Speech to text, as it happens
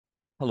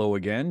Hello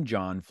again,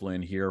 John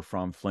Flynn here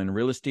from Flynn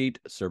Real Estate,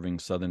 serving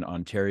Southern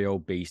Ontario,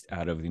 based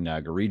out of the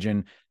Niagara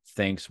region.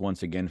 Thanks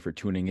once again for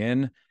tuning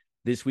in.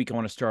 This week, I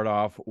want to start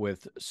off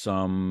with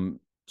some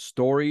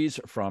stories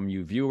from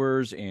you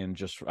viewers and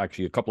just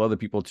actually a couple other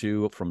people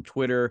too from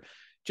Twitter,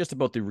 just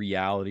about the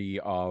reality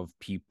of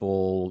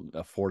people,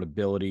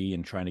 affordability,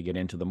 and trying to get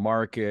into the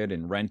market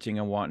and renting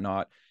and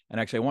whatnot. And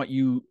actually, I want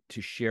you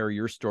to share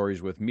your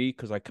stories with me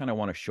because I kind of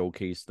want to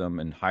showcase them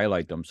and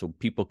highlight them so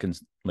people can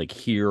like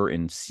hear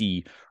and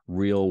see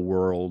real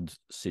world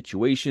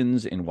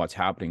situations and what's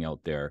happening out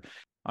there.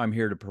 I'm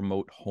here to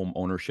promote home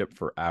ownership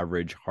for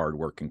average,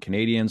 hardworking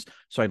Canadians.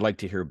 So I'd like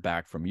to hear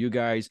back from you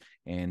guys,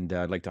 and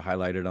I'd like to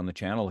highlight it on the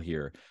channel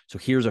here. So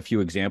here's a few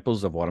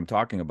examples of what I'm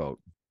talking about.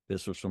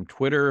 This was from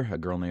Twitter, a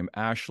girl named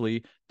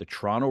Ashley. The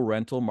Toronto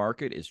rental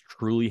market is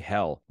truly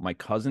hell. My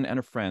cousin and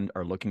a friend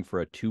are looking for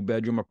a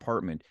 2-bedroom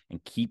apartment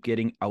and keep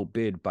getting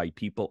outbid by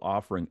people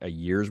offering a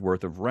year's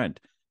worth of rent.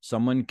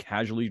 Someone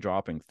casually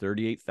dropping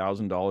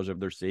 $38,000 of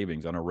their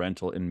savings on a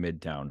rental in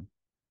Midtown.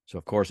 So,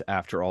 of course,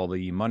 after all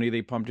the money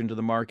they pumped into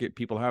the market,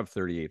 people have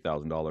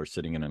 $38,000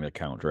 sitting in an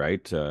account,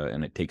 right?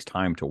 And it takes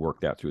time to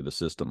work that through the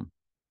system.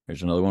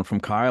 There's another one from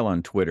Kyle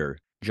on Twitter.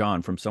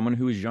 John, from someone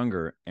who is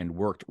younger and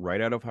worked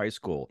right out of high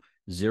school,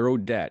 zero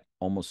debt,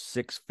 almost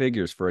 6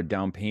 figures for a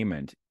down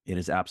payment. It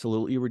is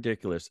absolutely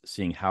ridiculous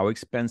seeing how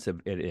expensive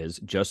it is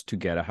just to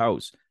get a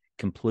house.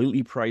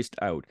 Completely priced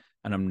out,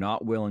 and I'm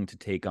not willing to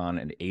take on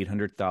an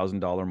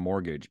 $800,000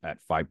 mortgage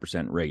at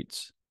 5%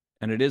 rates.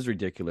 And it is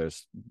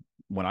ridiculous.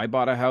 When I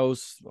bought a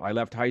house, I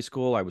left high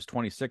school. I was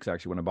 26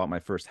 actually when I bought my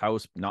first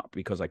house, not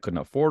because I couldn't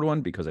afford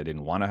one, because I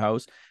didn't want a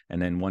house.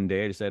 And then one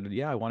day I decided,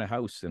 yeah, I want a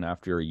house. And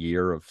after a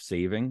year of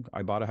saving,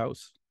 I bought a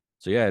house.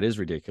 So yeah, it is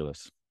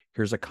ridiculous.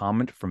 Here's a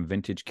comment from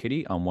Vintage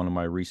Kitty on one of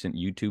my recent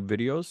YouTube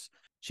videos.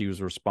 She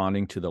was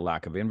responding to the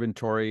lack of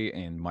inventory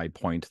and my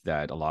point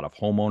that a lot of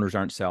homeowners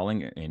aren't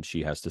selling. And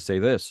she has to say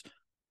this: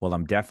 well,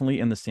 I'm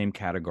definitely in the same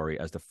category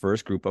as the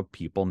first group of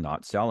people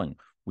not selling.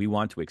 We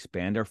want to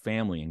expand our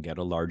family and get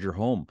a larger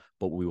home,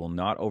 but we will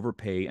not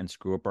overpay and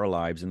screw up our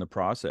lives in the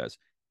process.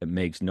 It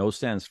makes no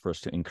sense for us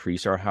to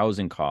increase our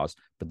housing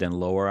costs, but then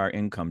lower our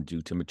income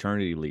due to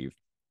maternity leave.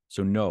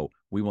 So no,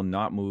 we will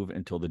not move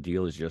until the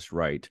deal is just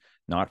right,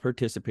 not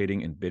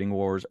participating in bidding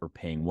wars or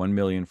paying $1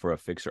 million for a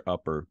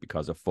fixer-upper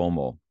because of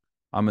FOMO.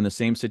 I'm in the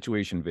same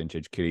situation,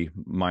 Vintage Kitty,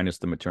 minus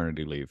the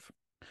maternity leave.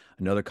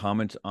 Another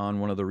comment on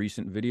one of the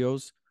recent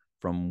videos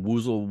from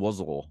Woozle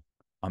Wuzzle.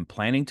 I'm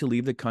planning to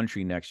leave the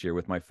country next year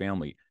with my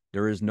family.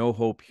 There is no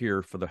hope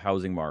here for the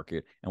housing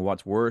market, and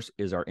what's worse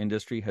is our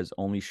industry has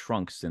only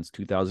shrunk since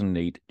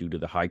 2008 due to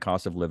the high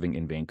cost of living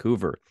in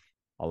Vancouver.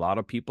 A lot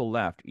of people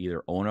left,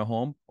 either own a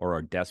home or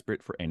are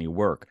desperate for any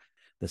work.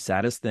 The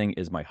saddest thing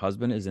is my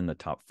husband is in the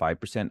top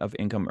 5% of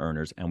income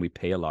earners, and we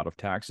pay a lot of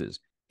taxes.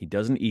 He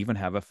doesn't even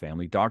have a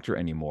family doctor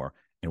anymore.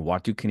 And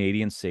what do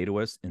Canadians say to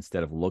us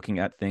instead of looking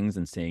at things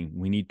and saying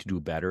we need to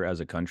do better as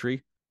a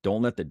country?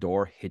 Don't let the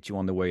door hit you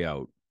on the way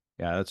out.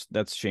 Yeah,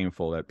 that's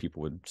shameful that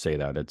people would say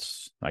that.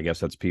 I guess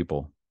that's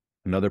people.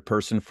 Another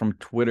person from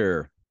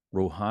Twitter,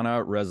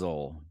 Rohana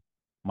Rezal.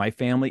 My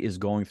family is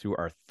going through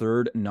our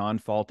third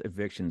non-fault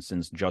eviction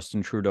since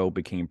Justin Trudeau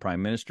became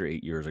prime minister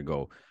 8 years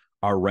ago.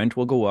 Our rent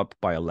will go up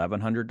by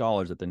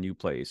 $1,100 at the new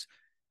place.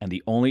 And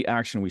the only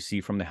action we see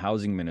from the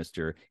housing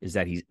minister is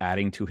that he's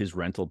adding to his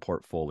rental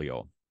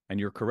portfolio. And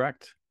you're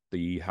correct.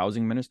 The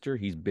housing minister,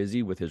 he's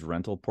busy with his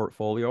rental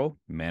portfolio,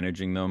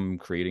 managing them,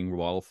 creating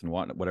wealth and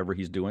whatever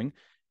he's doing.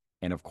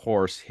 And of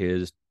course,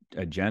 his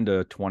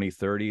agenda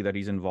 2030 that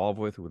he's involved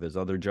with his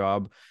other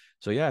job.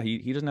 So yeah,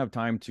 he doesn't have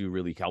time to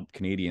really help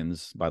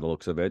Canadians by the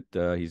looks of it.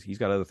 He's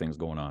got other things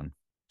going on.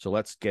 So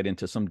let's get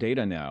into some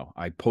data now.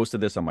 I posted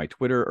this on my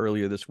Twitter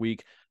earlier this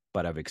week,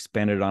 but I've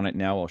expanded on it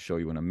now. I'll show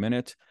you in a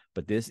minute.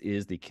 But this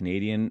is the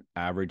Canadian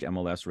average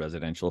MLS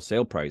residential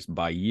sale price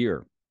by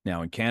year.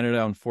 Now, in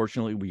Canada,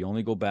 unfortunately, we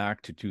only go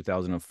back to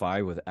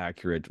 2005 with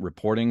accurate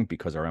reporting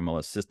because our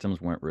MLS systems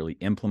weren't really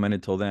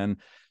implemented till then.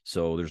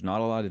 So there's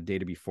not a lot of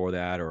data before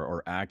that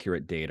or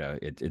accurate data.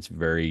 It's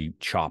very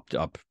chopped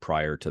up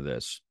prior to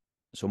this.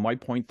 So my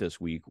point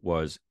this week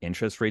was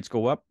interest rates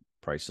go up,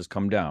 prices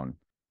come down.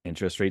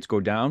 Interest rates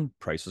go down,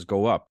 prices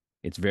go up.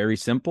 It's very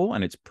simple,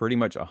 and it's pretty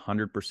much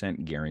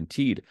 100%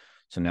 guaranteed.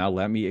 So now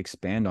let me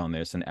expand on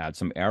this and add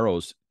some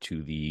arrows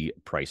to the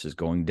prices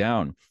going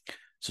down.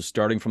 So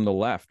starting from the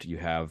left, you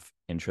have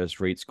interest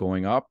rates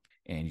going up,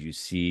 and you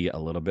see a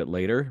little bit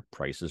later,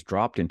 prices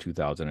dropped in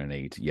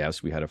 2008.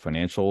 Yes, we had a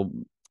financial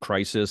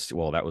crisis.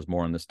 Well, that was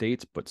more in the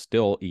States, but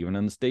still, even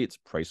in the States,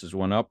 prices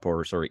went up,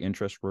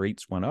 interest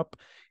rates went up,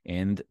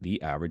 and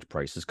the average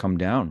prices come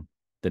down.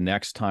 The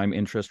next time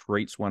interest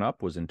rates went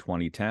up was in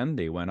 2010.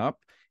 They went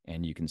up,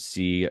 and you can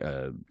see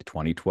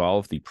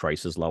 2012, the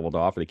prices leveled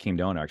off. They came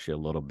down actually a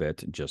little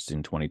bit just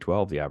in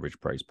 2012, the average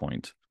price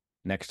point.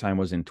 Next time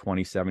was in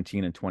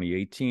 2017 and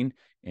 2018.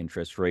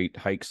 Interest rate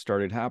hikes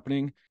started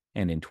happening.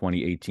 And in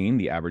 2018,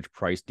 the average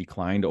price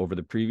declined over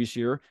the previous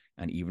year.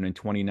 And even in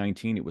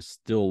 2019, it was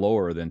still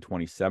lower than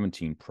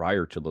 2017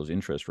 prior to those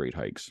interest rate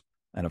hikes.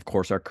 And of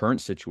course, our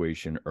current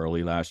situation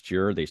early last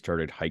year, they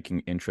started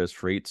hiking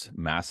interest rates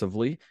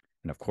massively.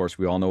 And of course,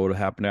 we all know what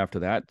happened after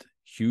that.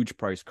 Huge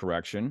price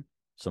correction.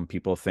 Some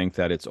people think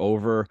that it's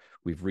over.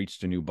 We've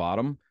reached a new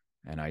bottom.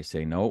 And I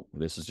say, no,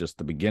 this is just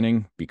the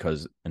beginning,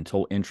 because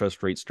until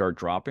interest rates start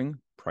dropping,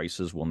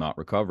 prices will not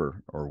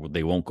recover, or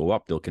they won't go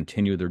up. They'll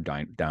continue their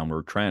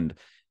downward trend.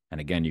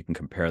 And again, you can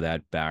compare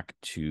that back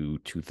to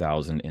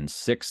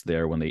 2006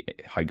 there when they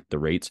hiked the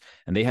rates,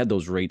 and they had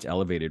those rates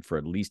elevated for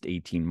at least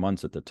 18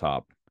 months at the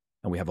top.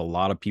 And we have a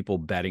lot of people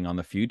betting on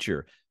the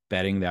future,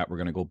 betting that we're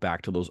going to go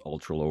back to those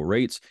ultra low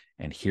rates.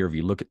 And here, if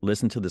you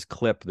listen to this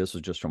clip, this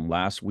was just from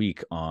last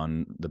week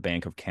on the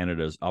Bank of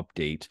Canada's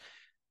update.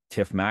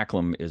 Tiff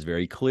Macklem is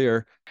very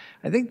clear.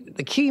 I think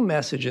the key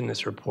message in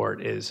this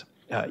report is,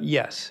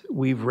 yes,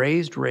 we've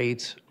raised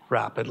rates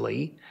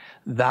rapidly.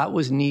 That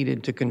was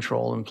needed to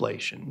control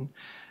inflation.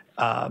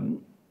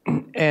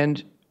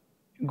 And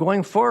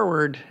going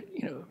forward,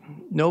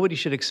 nobody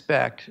should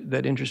expect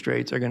that interest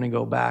rates are going to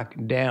go back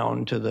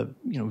down to the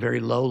very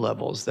low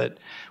levels that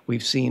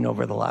we've seen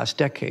over the last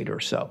decade or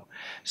so.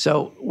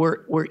 So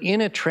we're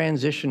in a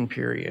transition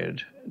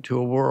period to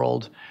a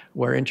world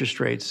where interest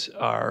rates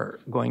are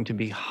going to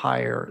be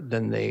higher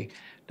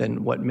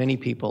than what many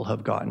people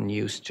have gotten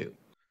used to.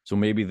 So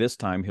maybe this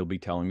time he'll be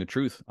telling the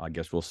truth. I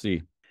guess we'll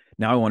see.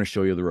 Now I want to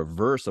show you the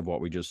reverse of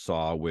what we just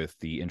saw with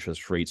the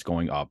interest rates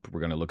going up. We're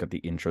going to look at the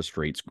interest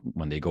rates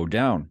when they go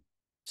down.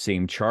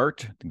 Same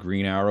chart, the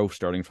green arrow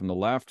starting from the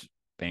left.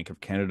 Bank of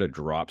Canada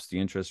drops the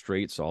interest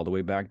rates all the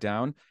way back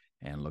down.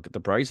 And look at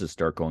the prices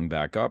start going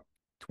back up.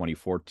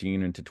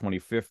 2014 into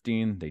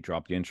 2015, they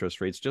dropped the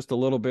interest rates just a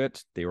little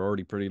bit. They were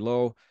already pretty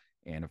low.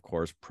 And of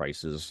course,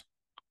 prices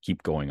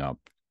keep going up.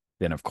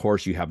 Then, of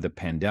course, you have the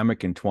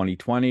pandemic in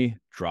 2020,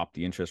 dropped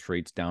the interest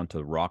rates down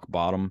to rock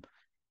bottom,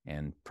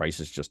 and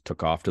prices just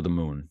took off to the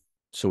moon.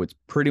 So it's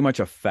pretty much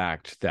a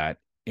fact that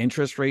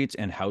interest rates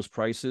and house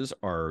prices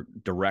are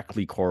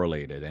directly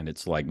correlated, and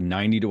it's like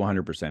 90 to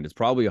 100%. It's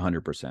probably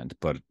 100%,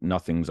 but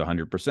nothing's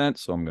 100%,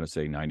 so I'm going to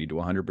say 90 to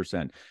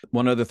 100%.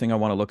 One other thing I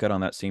want to look at on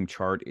that same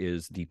chart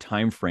is the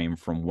time frame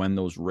from when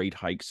those rate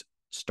hikes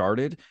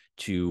started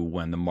to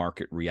when the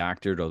market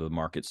reacted or the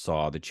market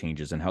saw the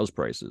changes in house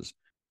prices.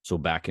 So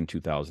back in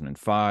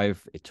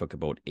 2005, it took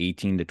about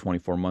 18 to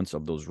 24 months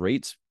of those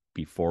rates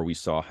before we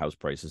saw house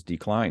prices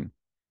decline.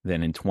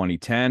 Then in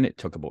 2010, it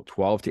took about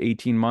 12 to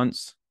 18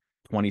 months.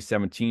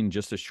 2017,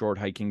 just a short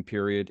hiking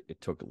period.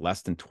 It took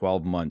less than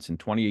 12 months. In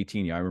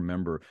 2018, I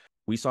remember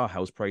we saw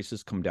house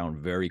prices come down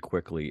very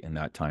quickly in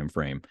that time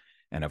frame.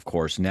 And of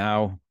course,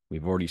 now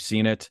we've already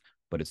seen it,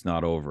 but it's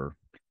not over.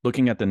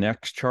 Looking at the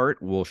next chart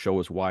will show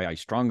us why I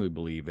strongly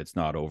believe it's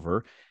not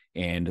over.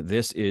 And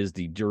this is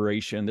the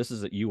duration. This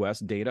is US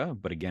data,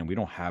 but again, we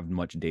don't have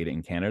much data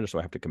in Canada, so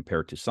I have to compare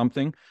it to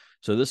something.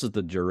 So this is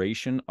the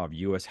duration of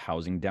US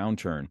housing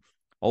downturn.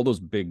 All those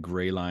big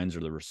gray lines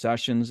are the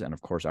recessions, and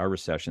of course, our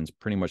recessions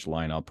pretty much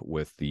line up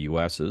with the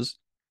US's.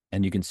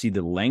 And you can see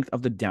the length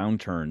of the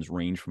downturns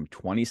range from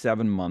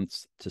 27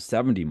 months to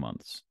 70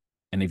 months.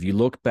 And if you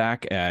look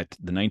back at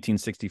the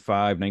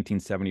 1965,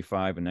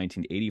 1975, and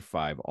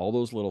 1985, all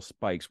those little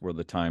spikes were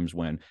the times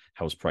when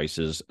house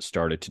prices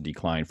started to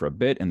decline for a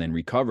bit and then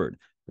recovered.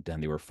 But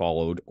then they were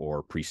followed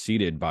or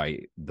preceded by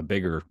the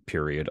bigger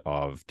period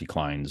of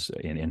declines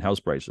in house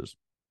prices.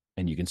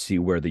 And you can see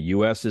where the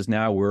US is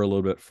now. We're a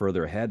little bit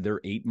further ahead.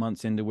 They're 8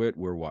 months into it.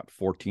 We're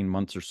 14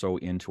 months or so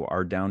into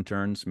our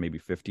downturns, maybe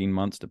 15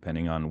 months,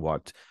 depending on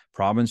what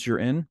province you're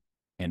in.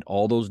 And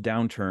all those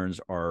downturns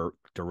are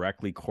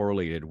directly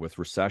correlated with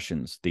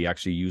recessions. They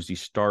actually usually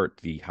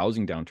the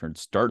housing downturns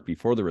start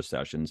before the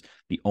recessions.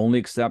 The only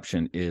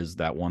exception is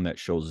that one that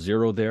shows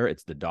 0 there.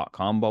 It's the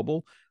dot-com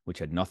bubble, which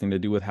had nothing to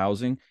do with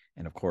housing.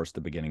 And of course,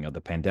 the beginning of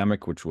the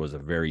pandemic, which was a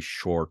very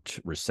short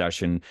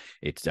recession.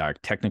 It's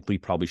technically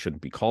probably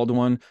shouldn't be called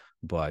one,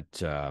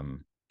 but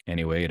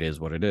anyway, it is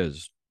what it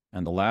is.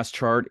 And the last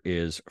chart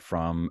is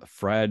from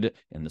Fred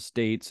in the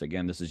States.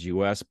 Again, this is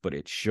US, but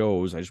it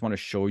shows, I just want to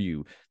show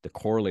you the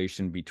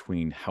correlation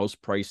between house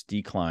price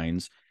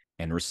declines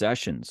and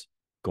recessions.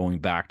 Going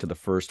back to the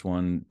first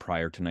one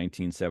prior to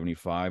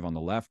 1975 on the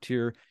left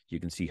here,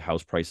 you can see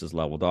house prices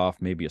leveled off,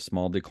 maybe a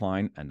small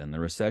decline, and then the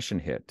recession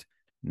hit.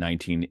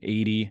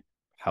 1980,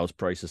 house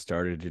prices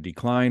started to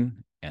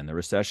decline, and the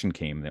recession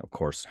came. Of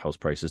course, house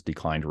prices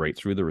declined right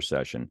through the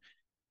recession.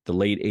 The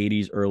late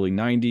 80s, early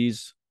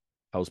 90s,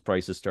 house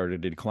prices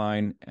started to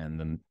decline, and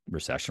then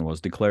recession was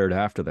declared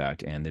after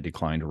that, and they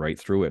declined right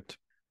through it.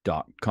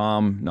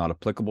 .com, not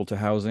applicable to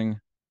housing.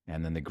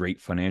 And then the great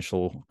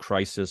financial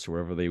crisis,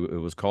 wherever it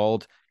was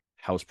called,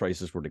 house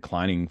prices were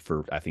declining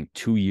for, I think,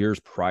 2 years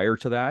prior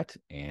to that.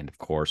 And of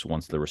course,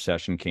 once the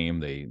recession came,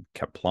 they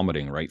kept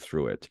plummeting right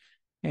through it.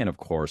 And of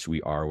course,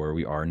 we are where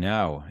we are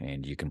now,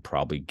 and you can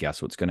probably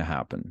guess what's going to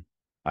happen.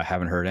 I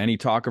haven't heard any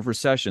talk of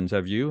recessions,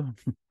 have you?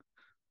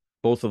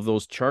 Both of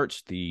those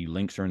charts, the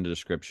links are in the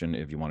description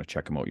if you want to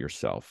check them out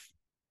yourself.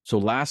 So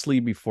lastly,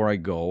 before I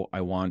go,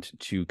 I want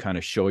to kind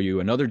of show you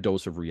another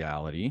dose of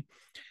reality.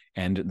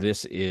 And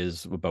this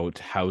is about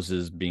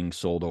houses being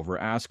sold over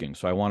asking.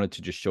 So I wanted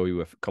to just show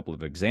you a couple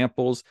of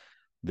examples.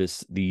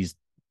 These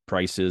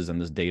prices and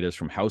this data is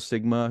from House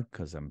Sigma,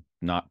 because I'm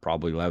not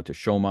probably allowed to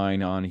show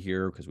mine on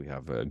here because we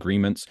have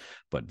agreements,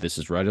 but this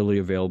is readily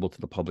available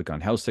to the public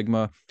on House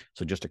Sigma.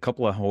 So just a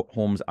couple of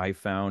homes I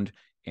found,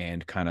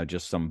 and kind of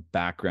just some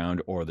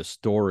background or the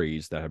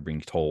stories that have been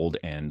told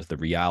and the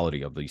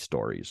reality of these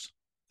stories.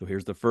 So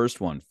here's the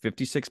first one,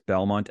 56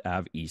 Belmont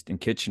Ave East in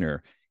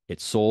Kitchener. It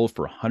sold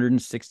for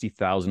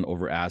 $160,000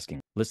 over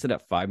asking. Listed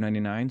at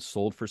 $599,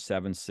 sold for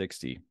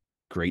 $760.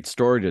 Great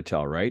story to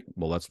tell, right?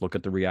 Well, let's look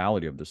at the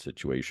reality of the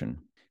situation.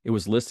 It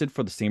was listed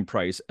for the same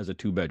price as a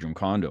 2-bedroom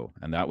condo,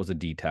 and that was a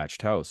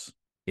detached house.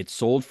 It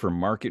sold for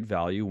market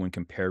value when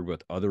compared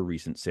with other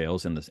recent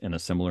sales in a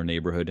similar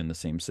neighborhood in the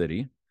same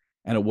city.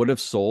 And it would have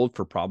sold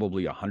for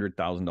probably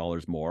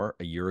 $100,000 more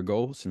a year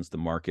ago, since the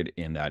market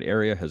in that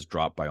area has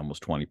dropped by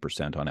almost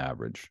 20% on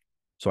average.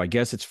 So I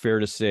guess it's fair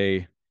to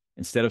say,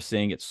 instead of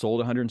saying it sold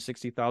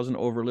 160,000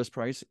 over list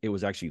price, it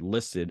was actually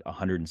listed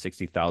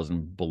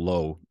 160,000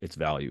 below its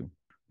value.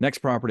 Next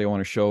property I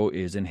want to show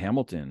is in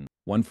Hamilton,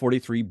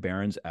 143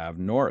 Barons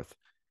Ave North.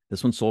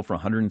 This one sold for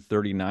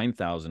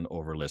 139,000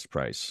 over list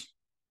price.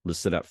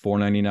 Listed at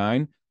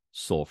 499,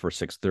 sold for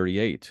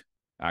 638.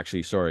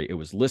 Actually, sorry, it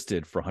was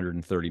listed for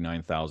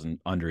 139,000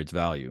 under its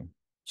value.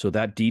 So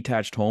that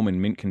detached home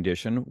in mint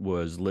condition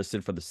was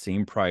listed for the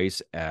same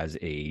price as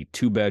a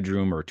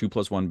 2-bedroom or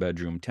 2+1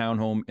 bedroom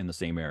townhome in the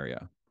same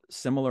area.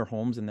 Similar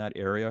homes in that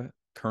area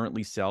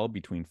currently sell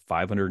between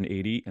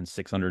 $580,000 and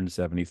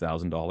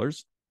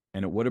 $670,000,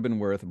 and it would have been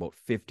worth about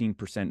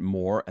 15%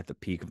 more at the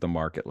peak of the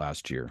market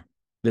last year.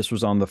 This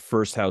was on the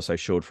first house I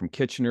showed from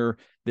Kitchener.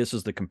 This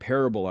is the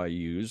comparable I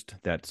used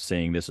that's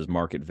saying this is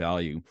market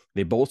value.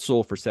 They both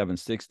sold for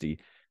 $760.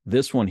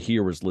 This one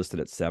here was listed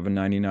at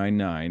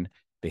 $799.9.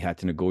 They had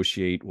to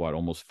negotiate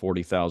almost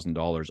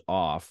 $40,000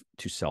 off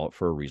to sell it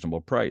for a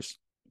reasonable price.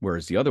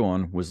 Whereas the other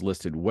one was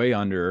listed way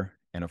under,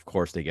 and of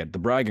course they get the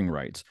bragging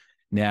rights.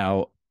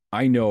 Now,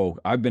 I know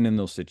I've been in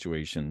those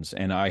situations,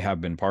 and I have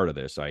been part of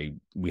this.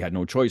 We had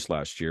no choice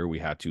last year. We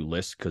had to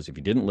list, because if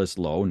you didn't list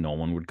low, no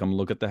one would come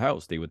look at the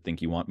house. They would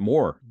think you want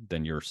more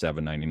than your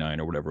 $799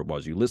 or whatever it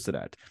was you listed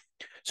at.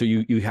 So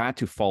you had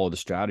to follow the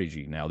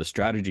strategy. Now the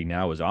strategy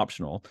now is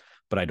optional,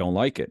 but I don't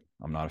like it.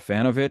 I'm not a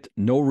fan of it.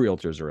 No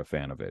realtors are a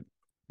fan of it.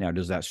 Now,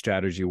 does that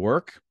strategy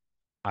work?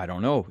 I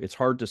don't know. It's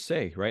hard to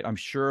say, right? I'm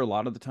sure a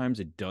lot of the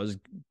times it does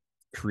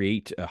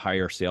create a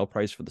higher sale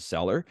price for the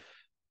seller,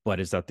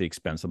 but it's at the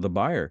expense of the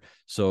buyer.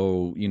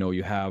 So,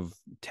 you have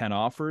 10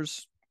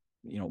 offers,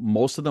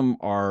 most of them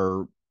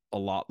are a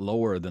lot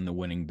lower than the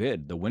winning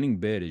bid. The winning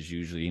bid is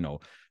usually,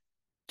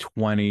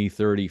 20,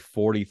 30,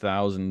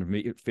 40,000,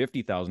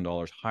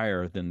 $50,000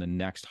 higher than the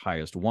next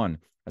highest one,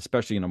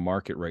 especially in a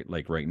market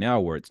right now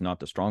where it's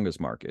not the strongest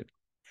market.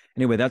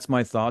 Anyway, that's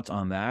my thoughts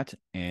on that.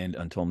 And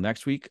until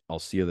next week, I'll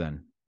see you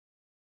then.